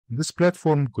This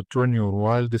platform could turn your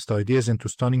wildest ideas into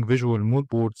stunning visual mood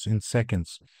boards in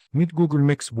seconds. Meet Google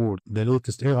Mixboard, the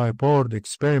latest AI-powered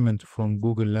experiment from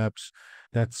Google Labs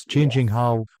that's changing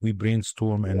how we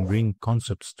brainstorm and bring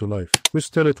concepts to life.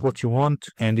 Just tell it what you want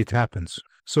and it happens.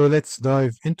 So let's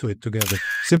dive into it together.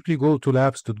 Simply go to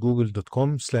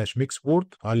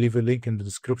labs.google.com/mixboard. I'll leave a link in the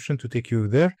description to take you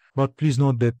there. But please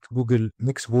note that Google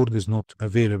Mixboard is not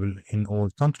available in all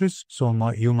countries, so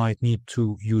you might need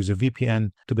to use a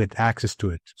VPN to get access to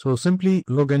it. So simply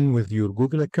log in with your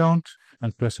Google account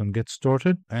and press on Get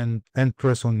Started and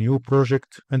press on New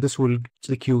Project, and this will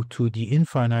take you to the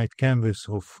infinite canvas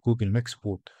of Google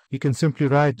Mixboard. You can simply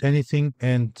write anything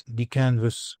and the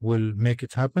canvas will make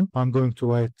it happen. I'm going to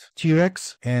write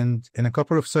T-Rex, and in a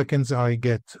couple of seconds I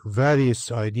get various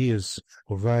ideas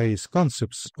or various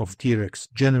concepts of T-Rex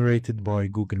generated by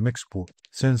Google Mixboard.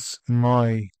 Since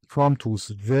my prompt was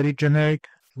very generic,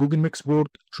 Google Mixboard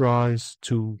tries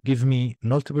to give me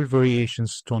multiple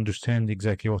variations to understand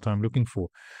exactly what I'm looking for.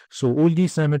 So all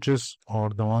these images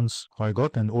are the ones I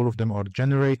got, and all of them are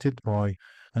generated by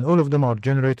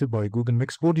Google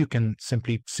Mixboard. You can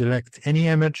simply select any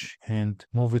image and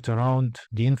move it around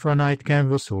the infinite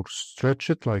canvas or stretch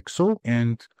it like so.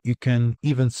 And you can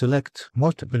even select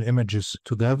multiple images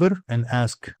together and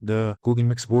ask the Google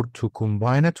Mixboard to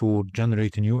combine it or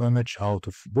generate a new image out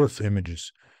of both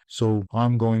images. So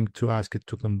I'm going to ask it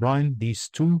to combine these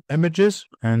two images,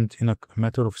 and in a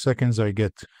matter of seconds I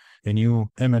get a new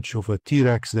image of a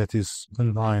T-Rex that is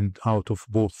combined out of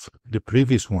both the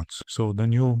previous ones. So the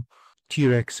new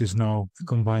T-Rex is now a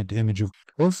combined image of.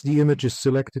 Once the image is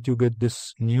selected, you get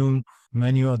this new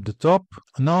menu at the top.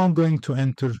 Now I'm going to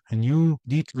enter a new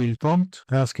detailed prompt,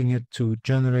 asking it to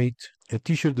generate a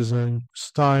t-shirt design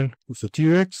style with a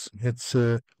T-Rex. It's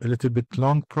a little bit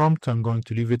long prompt. I'm going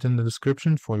to leave it in the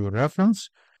description for your reference.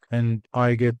 And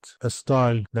I get a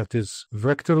style that is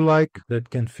vector-like that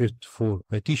can fit for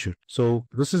a t-shirt. So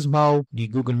this is how the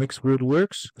Google Mixboard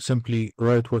works. Simply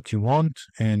write what you want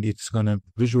and it's gonna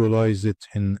visualize it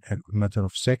in a matter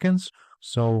of seconds.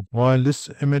 So while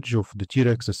this image of the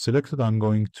T-Rex is selected, I'm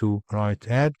going to write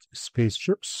add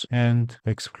spaceships and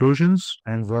explosions,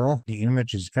 and voila, the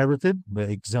image is edited. The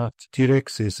exact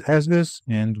T-Rex is as is,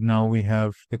 and now we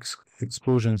have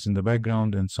explosions in the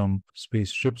background and some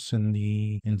spaceships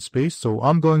in space. So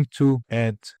I'm going to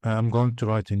write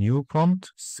a new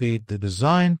prompt, fade the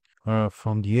design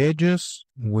from the edges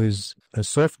with a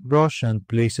soft brush and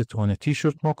place it on a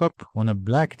t-shirt mockup, on a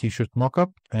black t-shirt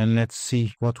mockup, and let's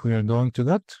see what we are going to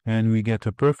get. And we get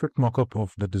a perfect mockup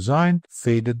of the design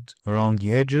faded around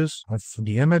the edges of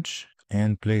the image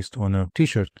and placed on a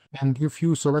t-shirt. And if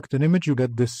you select an image, you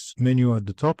get this menu at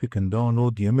the top. You can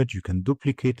download the image, you can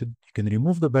duplicate it, you can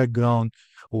remove the background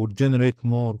or generate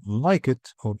more like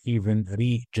it, or even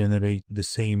regenerate the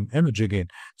same image again.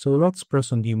 So let's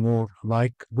press on the more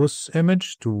like this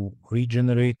image to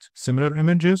regenerate similar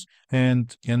images.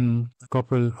 And in a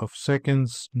couple of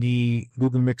seconds, the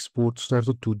Google Mixboard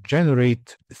started to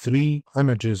generate 3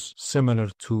 images similar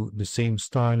to the same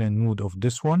style and mood of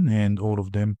this one, and all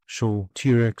of them show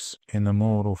T-Rex in a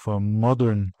more of a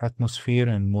modern atmosphere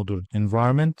and modern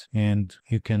environment. And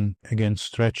you can again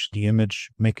stretch the image,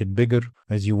 make it bigger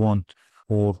as you want,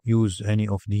 or use any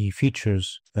of the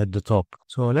features at the top.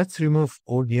 So let's remove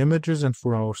all the images, and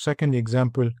for our second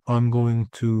example, I'm going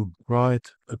to write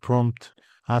a prompt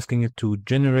asking it to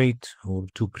generate or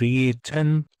to create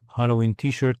 10 Halloween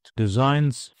t-shirt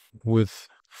designs with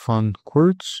fun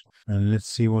quotes. And let's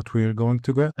see what we're going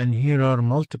to get. And here are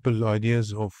multiple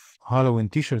ideas of Halloween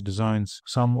t-shirt designs.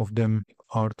 Some of them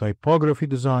are typography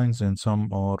designs and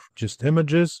some are just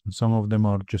images. Some of them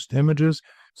are just images.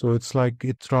 So it's like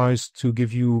it tries to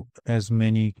give you as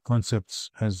many concepts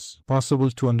as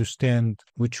possible to understand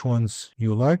which ones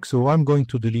you like. So I'm going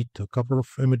to delete a couple of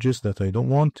images that I don't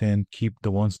want and keep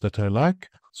the ones that I like.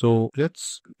 So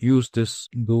let's use this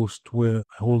ghost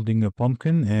holding a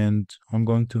pumpkin, and I'm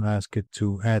going to ask it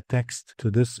to add text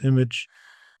to this image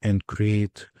and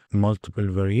create multiple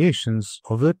variations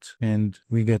of it, and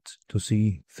we get to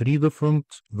see 3 different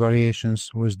variations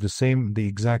with the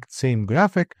exact same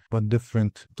graphic but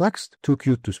different text. Too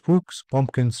cute to spooks,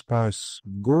 pumpkin spice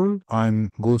girl, I'm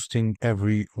ghosting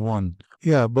everyone.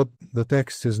 Yeah, but the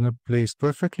text is not placed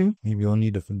perfectly. Maybe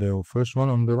only the first one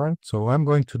on the right. So I'm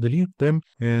going to delete them,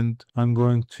 and I'm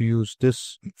going to use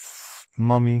this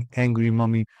mummy, angry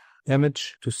mummy,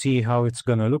 image to see how it's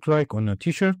gonna look like on a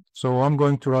t-shirt. So I'm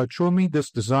going to write, show me this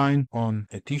design on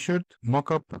a t-shirt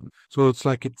mockup. So it's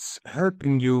like it's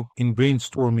helping you in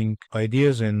brainstorming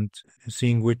ideas and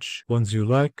seeing which ones you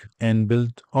like and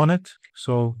build on it.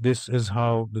 So this is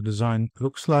how the design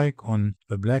looks like on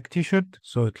a black t-shirt.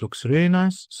 So it looks really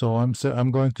nice. So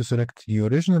I'm going to select the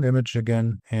original image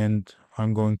again, and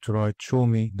I'm going to write, show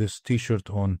me this t-shirt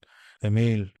on a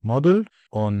male model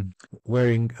on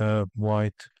wearing a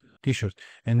white t-shirt.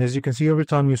 And as you can see, every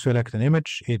time you select an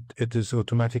image, it is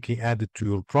automatically added to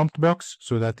your prompt box,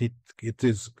 so that it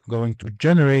is going to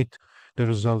generate the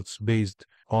results based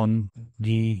on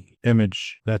the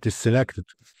image that is selected.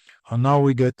 And now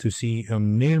we get to see a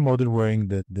male model wearing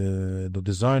the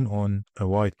design on a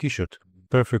white t-shirt.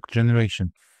 Perfect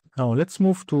generation. Now let's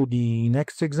move to the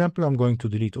next example. I'm going to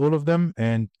delete all of them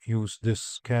and use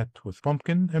this cat with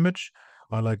pumpkin image.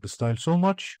 I like the style so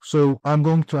much. So I'm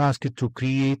going to ask it to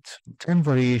create 10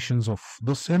 variations of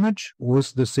this image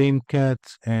with the same cat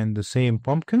and the same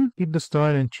pumpkin. Keep the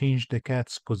style and change the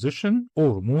cat's position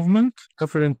or movement.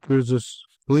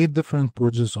 Create different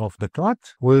poses of the cat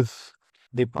with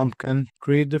the pumpkin.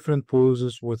 Create different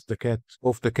poses with the cat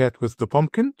with the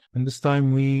pumpkin. And this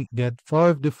time we get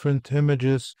 5 different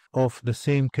images of the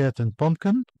same cat and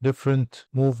pumpkin, different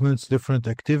movements, different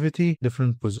activity,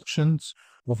 different positions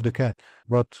of the cat.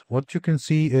 But what you can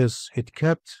see is it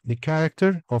kept the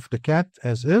character of the cat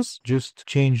as is, just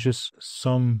changes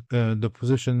some the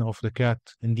position of the cat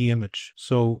in the image.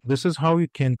 So this is how you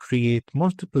can create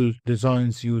multiple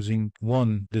designs using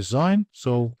one design.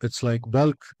 So it's like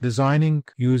bulk designing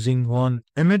using one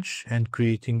image and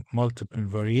creating multiple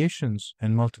variations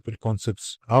and multiple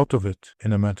concepts out of it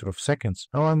in a matter of seconds.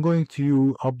 Now I'm going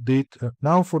to update.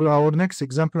 Now for our next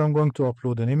example, I'm going to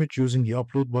upload an image using the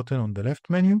upload button on the left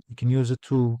menu. You can use it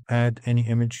to add any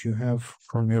image you have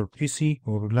from your PC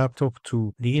or laptop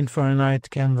to the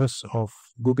infinite canvas of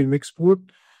Google Mixboard.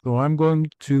 So I'm going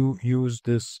to use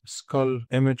this skull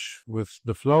image with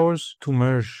the flowers to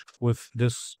merge with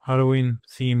this Halloween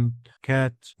themed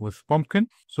cat with pumpkin.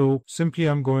 So simply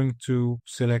I'm going to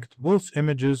select both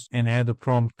images and add a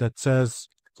prompt that says,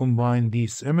 combine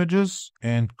these images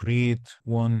and create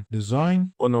one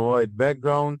design on a white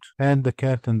background. Add the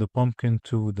cat and the pumpkin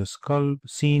to the skull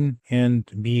scene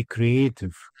and be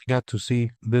creative. You got to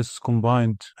see this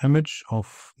combined image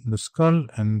of the skull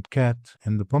and cat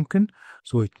and the pumpkin.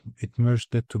 So it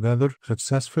merged it together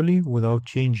successfully without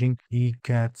changing the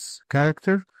cat's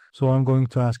character. So I'm going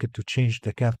to ask it to change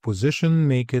the cat position,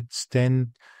 make it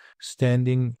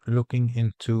standing looking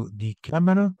into the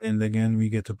camera, and again we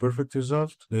get a perfect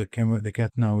result. The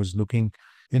cat now is looking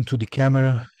into the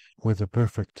camera with a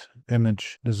perfect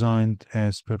image designed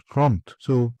as per prompt.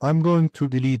 So I'm going to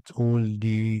delete all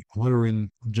the Halloween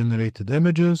generated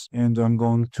images, and I'm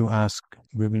going to ask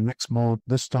Google Mixboard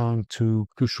this time to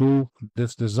show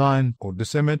this design or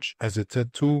this image as it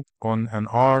said to on an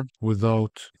R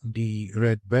without the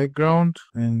red background.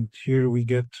 And here we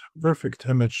get perfect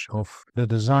image of the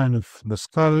design of the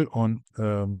skull on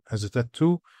as it said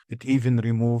to. It even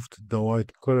removed the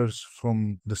white colors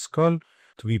from the skull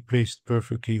to be placed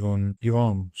perfectly on the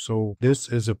arm. So this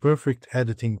is a perfect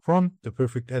editing prompt, the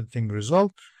perfect editing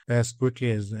result, as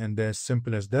quickly and as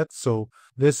simple as that. So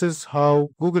this is how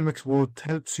Google Mixboard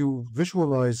helps you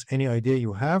visualize any idea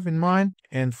you have in mind.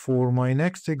 And for my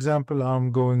next example,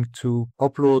 I'm going to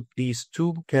upload these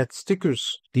 2 cat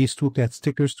stickers to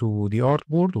the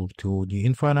artboard or to the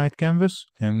infinite canvas.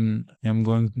 And I'm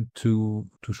going to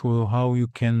show how you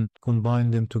can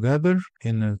combine them together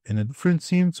in a different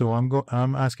scene. So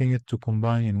I'm asking it to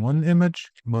combine in one image,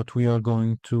 but we are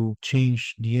going to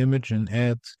change the image and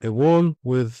add a wall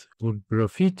with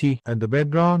graffiti at the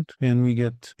background, and we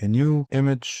get a new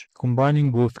image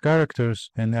combining both characters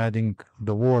and adding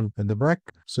the wall at the back.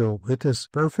 So it is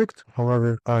perfect.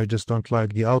 However, I just don't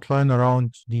like the outline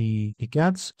around the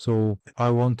cats, so I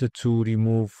wanted to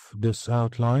remove this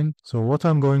outline. So what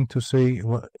I'm going to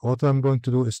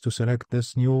do is to select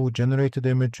this new generated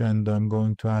image, and I'm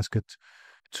going to ask it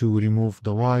to remove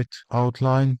the white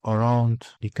outline around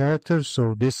the characters.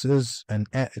 So this is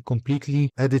a completely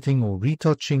editing or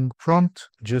retouching prompt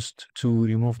just to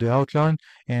remove the outline.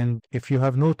 And if you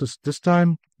have noticed, this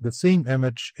time the same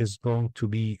image is going to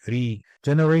be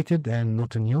regenerated and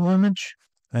not a new image,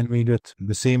 and we get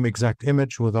the same exact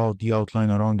image without the outline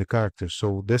around the characters.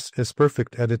 So this is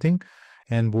perfect editing,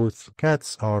 and both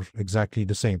cats are exactly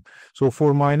the same. So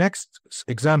for my next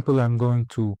example, I'm going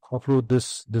to upload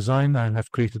this design. I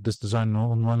have created this design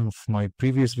on one of my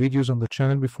previous videos on the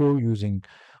channel before using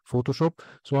Photoshop.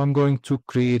 So I'm going to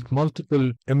create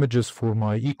multiple images for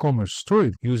my e-commerce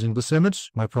store using this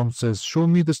image. My prompt says, show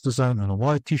me this design on a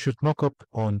white t-shirt mockup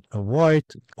on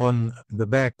the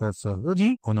back, that's a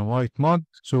hoodie, on a white mug.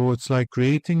 So it's like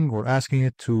creating or asking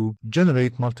it to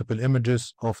generate multiple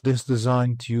images of this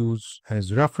design to use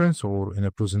as reference or in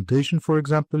a presentation, for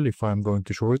example, if I'm going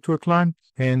to show it to a client.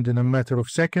 And in a matter of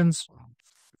seconds,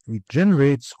 it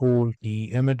generates all the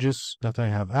images that I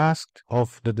have asked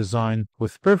of the design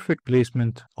with perfect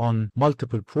placement on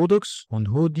multiple products, on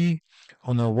hoodie,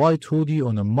 on a white hoodie,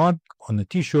 on a mug, on a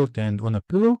t-shirt, and on a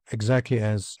pillow, exactly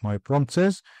as my prompt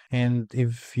says. And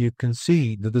if you can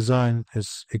see, the design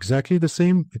is exactly the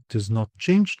same. It is not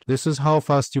changed. This is how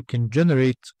fast you can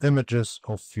generate images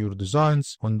of your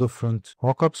designs on different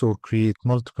mockups or create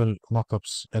multiple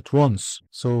mockups at once.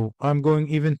 So I'm going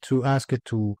even to ask it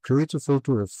to create a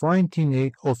filter of 5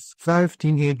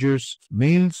 teenagers,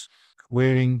 males,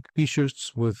 wearing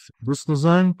t-shirts with this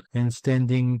design and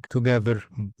standing together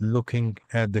looking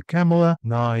at the camera,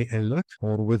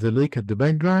 or with a lake at the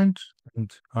background.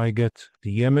 And I get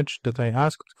the image that I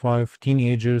asked, 5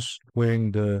 teenagers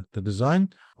wearing the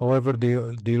design. However, they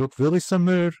look very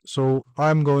similar, so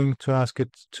I'm going to ask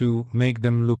it to make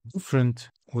them look different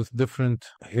with different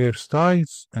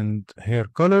hairstyles and hair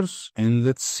colors. And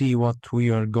let's see what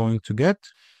we are going to get.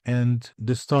 And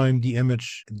this time the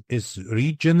image is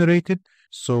regenerated,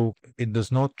 so it does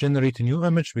not generate a new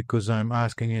image because I'm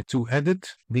asking it to edit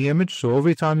the image. So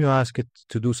every time you ask it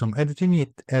to do some editing,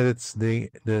 it edits the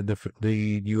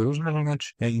original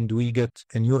image, and we get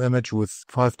a new image with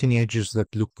 5 teenagers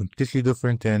that look completely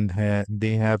different and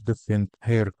they have different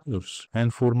hair colors.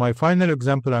 And for my final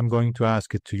example, I'm going to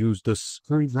ask it to use this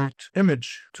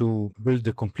image to build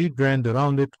a complete brand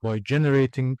around it by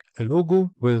generating a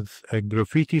logo with a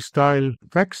graffiti style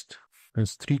text, a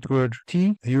streetwear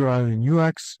tee, UI and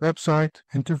UX, website,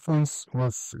 interface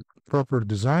with proper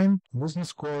design,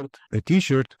 business card, a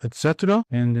t-shirt, etc.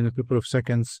 And in a couple of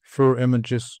seconds, 4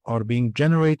 images are being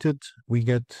generated. We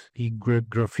get the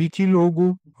graffiti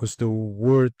logo with the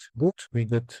word book. We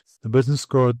get the business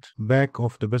card, back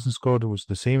of the business card was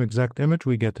the same exact image.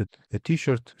 We get a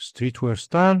t-shirt streetwear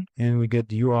style, and we get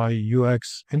the UI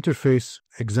UX interface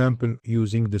example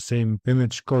using the same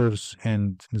image colors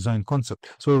and design concept.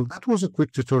 So that was a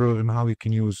quick tutorial on how you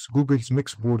can use Google's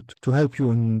Mixboard to help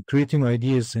you in creating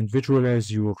ideas and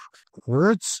visualize your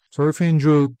words. So if you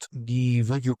enjoyed the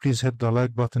video, please hit the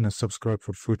like button and subscribe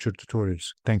for future tutorials.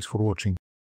 Thanks for watching.